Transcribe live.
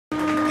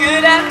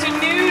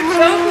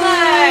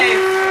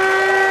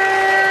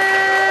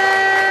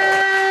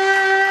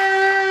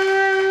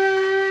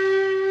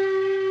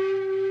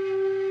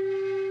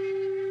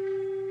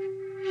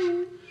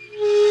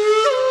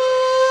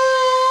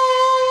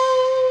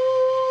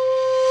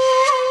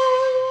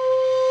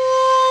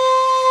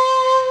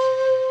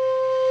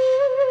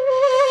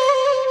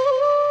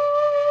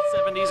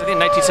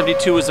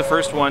1972 was the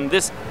first one.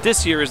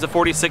 This year is the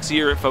 46th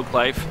year at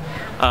Folklife.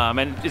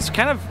 And it's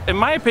kind of, in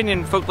my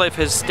opinion, Folklife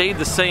has stayed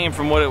the same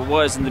from what it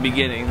was in the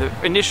beginning. The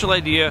initial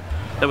idea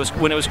that was,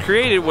 when it was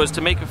created, was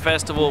to make a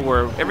festival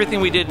where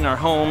everything we did in our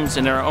homes,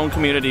 in our own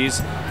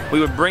communities, we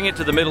would bring it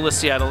to the middle of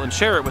Seattle and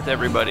share it with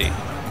everybody.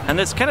 And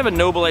that's kind of a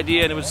noble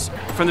idea, and it was,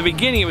 from the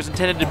beginning, it was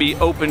intended to be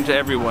open to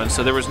everyone,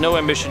 so there was no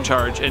admission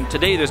charge, and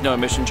today there's no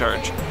admission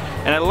charge.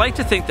 And I'd like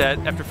to think that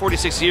after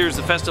 46 years,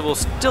 the festival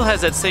still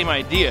has that same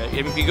idea.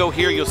 If you go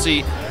here, you'll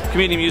see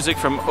community music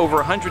from over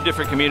 100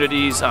 different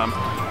communities,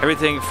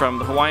 everything from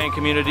the Hawaiian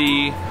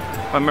community.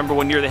 I remember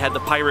one year they had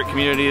the pirate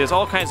community. There's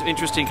all kinds of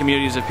interesting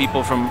communities of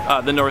people from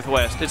the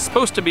Northwest. It's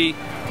supposed to be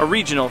a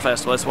regional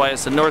festival, that's why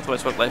it's the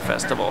Northwest Folklife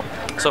Festival.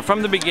 So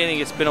from the beginning,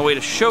 it's been a way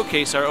to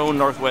showcase our own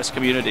Northwest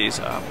communities.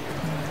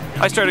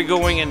 I started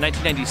going in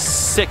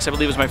 1996, I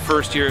believe was my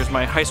first year. It was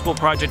my high school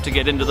project to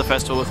get into the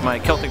festival with my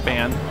Celtic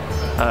band.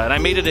 And I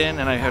made it in,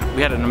 and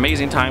we had an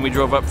amazing time. We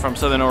drove up from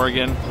Southern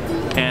Oregon,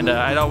 and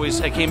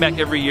I came back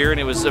every year, and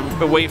it was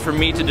a way for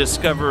me to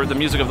discover the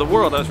music of the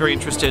world. I was very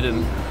interested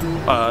in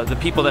the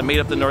people that made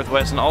up the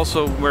Northwest, and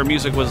also what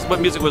music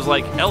was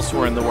like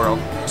elsewhere in the world.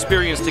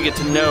 Experience to get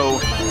to know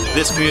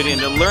this community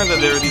and to learn that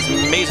there are these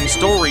amazing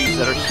stories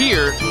that are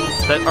here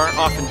that aren't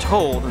often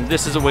told, and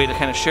this is a way to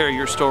kind of share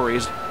your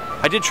stories.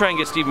 I did try and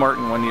get Steve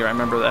Martin one year, I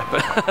remember that,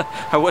 but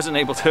I wasn't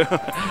able to.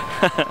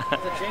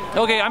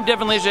 Okay, I'm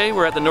Devin Leger.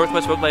 We're at the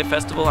Northwest Folklife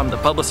Festival. I'm the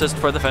publicist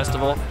for the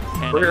festival.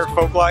 We're here at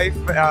Folklife,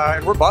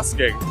 and we're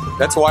busking.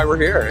 That's why we're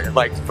here,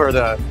 like for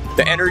the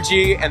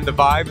energy and the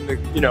vibe and the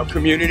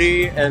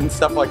community and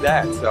stuff like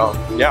that. So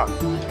yeah.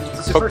 Is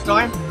this your first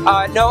time?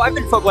 No, I've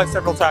been Folklife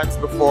several times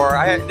before.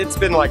 It's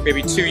been like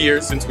maybe 2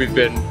 years since we've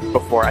been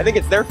before. I think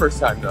it's their first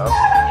time though.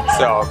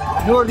 So.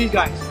 Who are these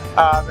guys?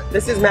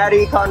 This is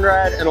Maddie,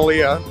 Conrad, and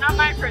Aaliyah. Not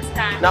my first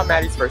time. Not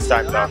Maddie's first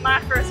time, though. Not my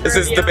first This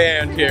is the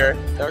band here.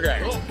 Okay.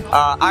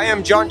 I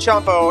am John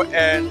Champo,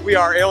 and we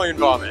are Alien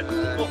Vomit.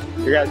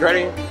 You guys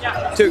ready?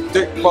 Yeah. 2,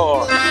 3,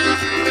 4.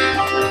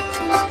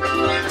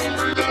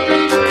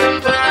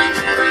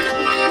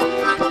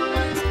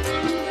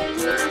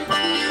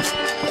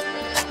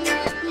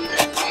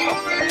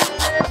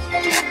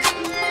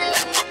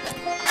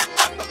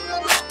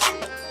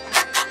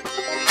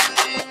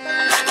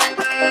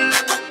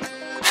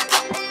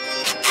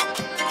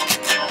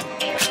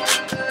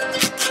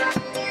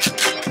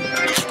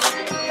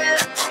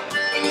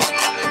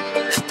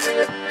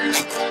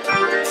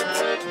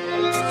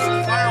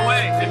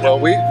 Well,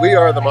 we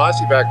are the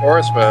Mossy Back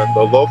Horsemen,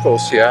 the local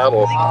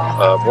Seattle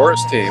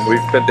Morris team.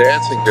 We've been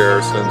dancing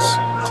here since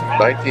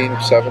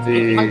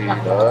 1979?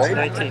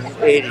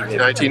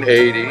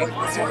 1980.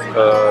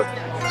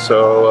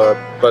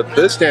 But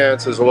this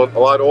dance is a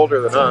lot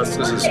older than us.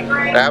 This is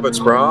Abbott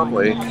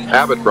Bromley,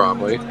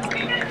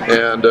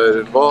 and it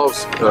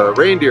involves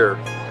reindeer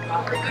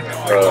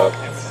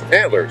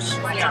antlers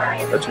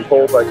that you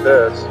hold like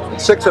this.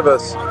 And six of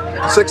us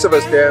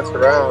dance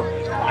around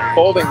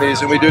holding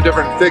these, and we do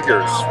different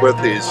figures with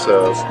these.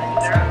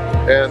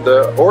 And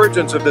the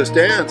origins of this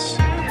dance,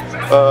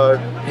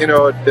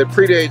 it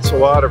predates a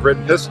lot of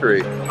written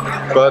history,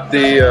 but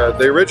the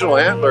original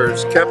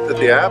antlers kept at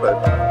the Abbott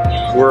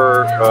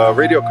were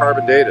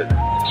radiocarbon dated,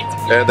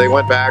 and they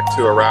went back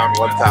to around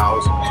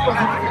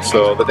 1000.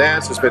 So the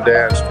dance has been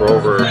danced for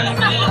over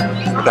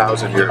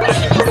 1,000 years.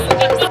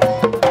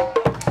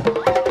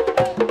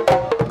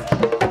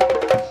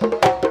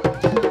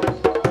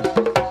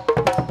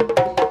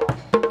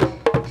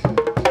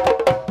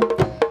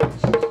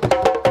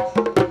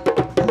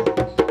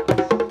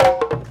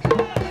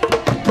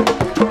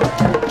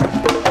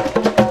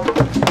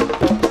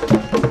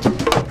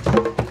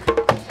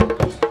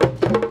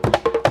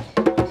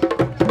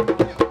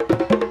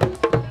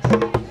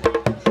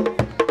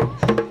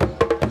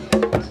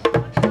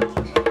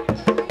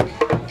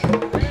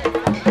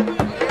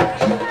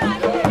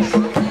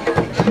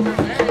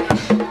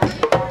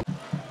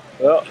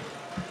 Well,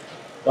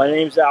 my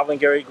name's Alvin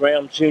Gary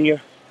Graham Jr.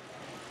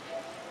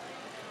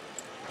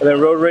 I've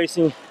been road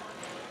racing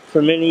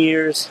for many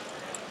years.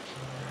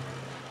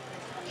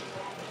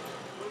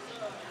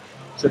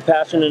 It's a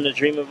passion and a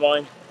dream of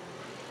mine.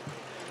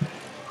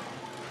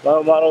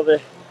 My motto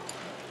that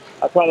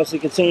I promise to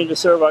continue to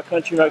serve our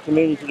country and our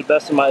community to the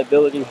best of my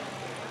ability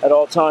at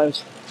all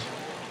times.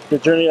 The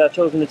journey that I've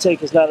chosen to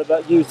take is not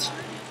about you.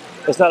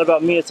 It's not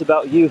about me, it's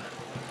about you.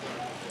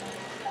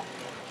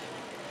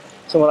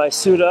 So when I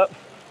suit up,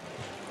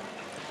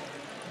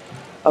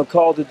 I'm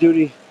called to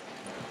duty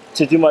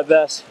to do my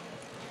best,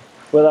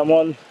 whether I'm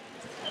on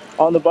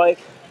the bike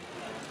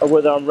or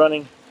whether I'm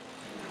running.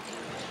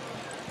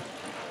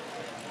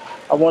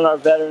 I want our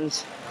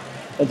veterans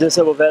and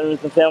disabled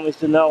veterans and families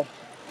to know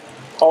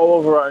all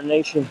over our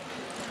nation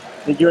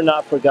that you're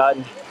not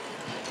forgotten.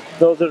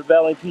 Those that are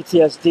battling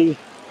PTSD,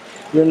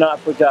 you're not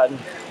forgotten.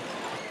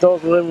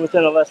 Those living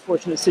within a less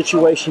fortunate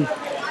situation,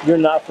 you're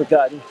not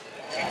forgotten.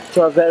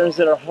 To our veterans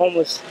that are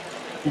homeless,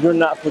 you're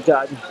not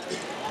forgotten.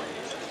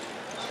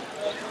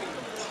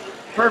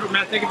 Perfect,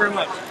 man. Thank you very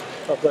much.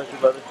 My pleasure,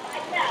 brother.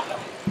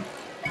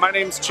 My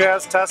name's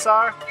Chaz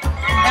Tessar.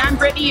 I'm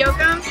Brittany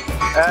Yoakum.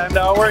 And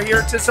we're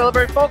here to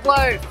celebrate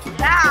Folklife.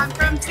 Yeah, I'm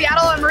from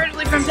Seattle. I'm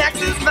originally from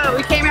Texas, but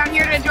we came out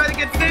here to enjoy the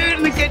good food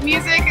and the good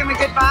music and the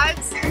good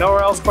vibes.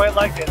 Nowhere else quite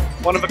like it.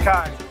 One of a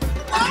kind.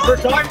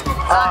 First time?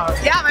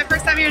 Yeah, my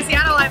first time here in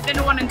Seattle. I've been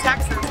to one in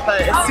Texas,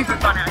 but it's super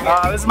fun out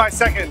here. This is my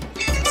second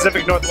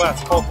Pacific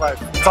Northwest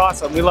Folklife. It's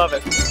awesome. We love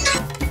it.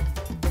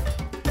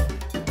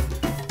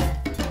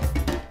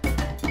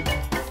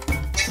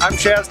 I'm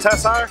Chaz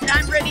Tessar. And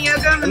I'm Brittany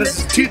Yoakum. And this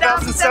is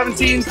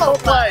 2017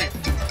 Folklife.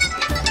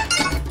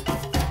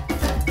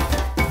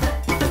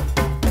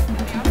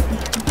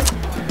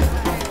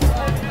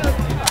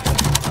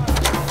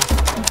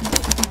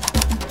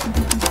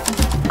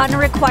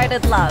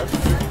 Unrequited love.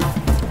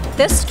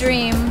 This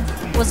dream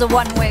was a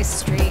one-way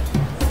street.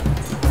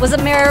 Was a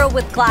mirror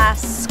with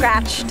glass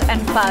scratched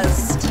and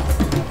buzzed.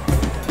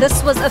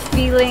 This was a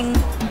feeling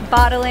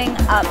bottling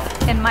up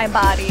in my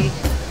body.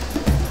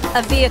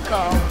 A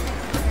vehicle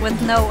with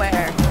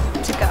nowhere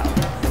to go.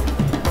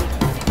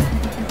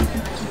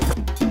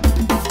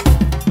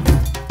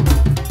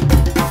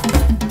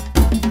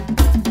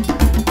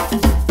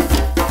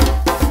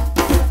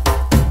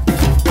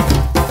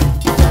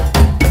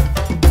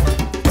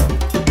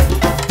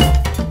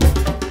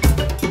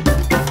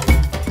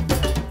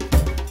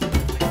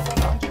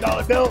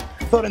 $100 bill,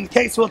 throw it in the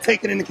case, we'll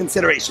take it into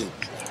consideration.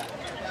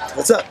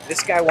 What's up?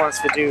 This guy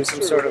wants to do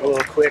some sort of a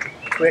little quickie.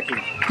 Take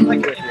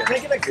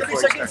it like 30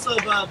 seconds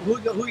of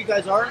who you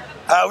guys are.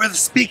 We're the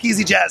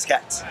Speakeasy Jazz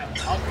Cats.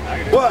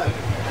 1,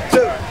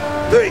 2,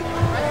 3,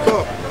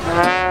 4.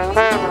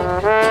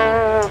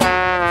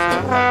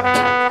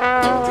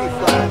 D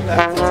flat,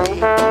 back to D,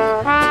 to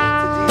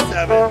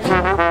D7,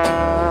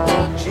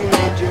 G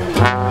major, G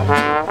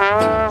minor,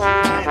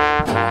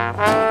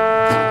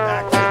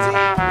 back to D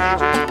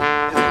major,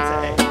 and then to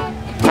A.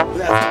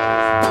 That's all.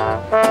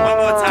 One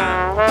more time.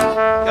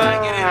 Go ahead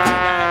and get in on it,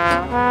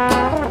 guys.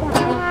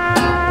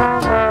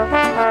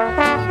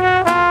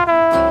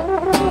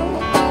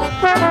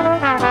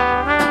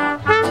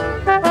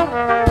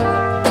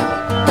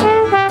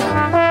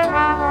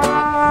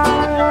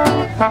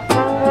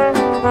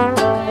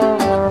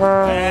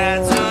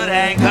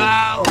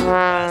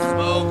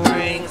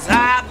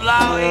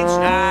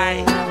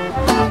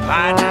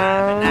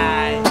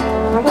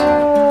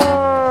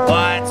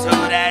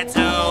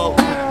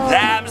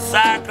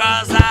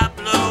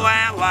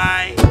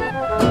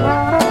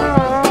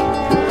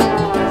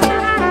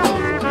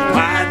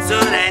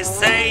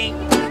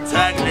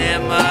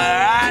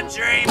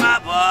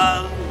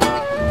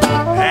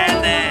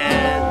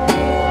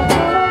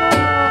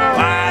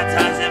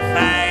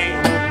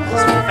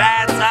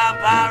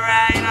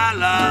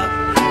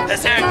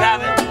 Let's hear it,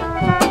 Calvin.